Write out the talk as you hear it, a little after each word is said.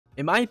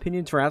In my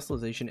opinion,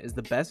 terrestrialization is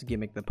the best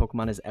gimmick that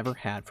Pokemon has ever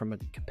had from a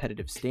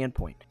competitive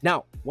standpoint.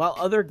 Now, while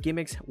other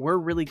gimmicks were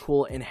really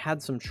cool and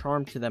had some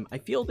charm to them, I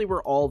feel they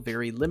were all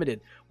very limited.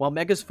 While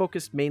Megas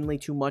focused mainly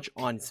too much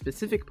on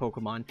specific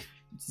Pokemon,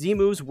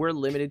 Z-moves were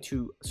limited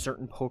to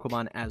certain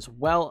Pokemon as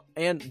well,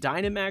 and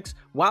Dynamax,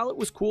 while it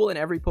was cool and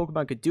every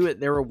Pokemon could do it,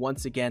 there were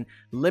once again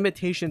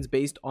limitations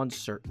based on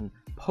certain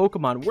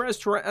Pokemon, whereas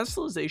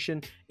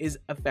terrestrialization is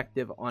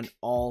effective on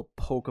all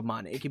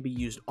Pokemon. It can be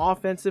used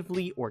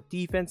offensively or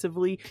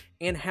defensively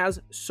and has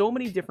so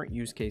many different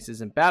use cases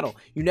in battle.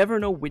 You never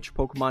know which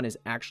Pokemon is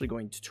actually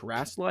going to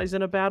terrestrialize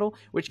in a battle,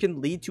 which can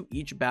lead to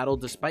each battle,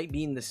 despite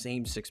being the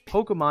same 6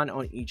 Pokemon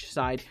on each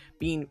side,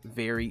 being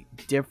very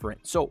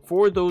different. So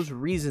for those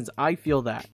reasons, I feel that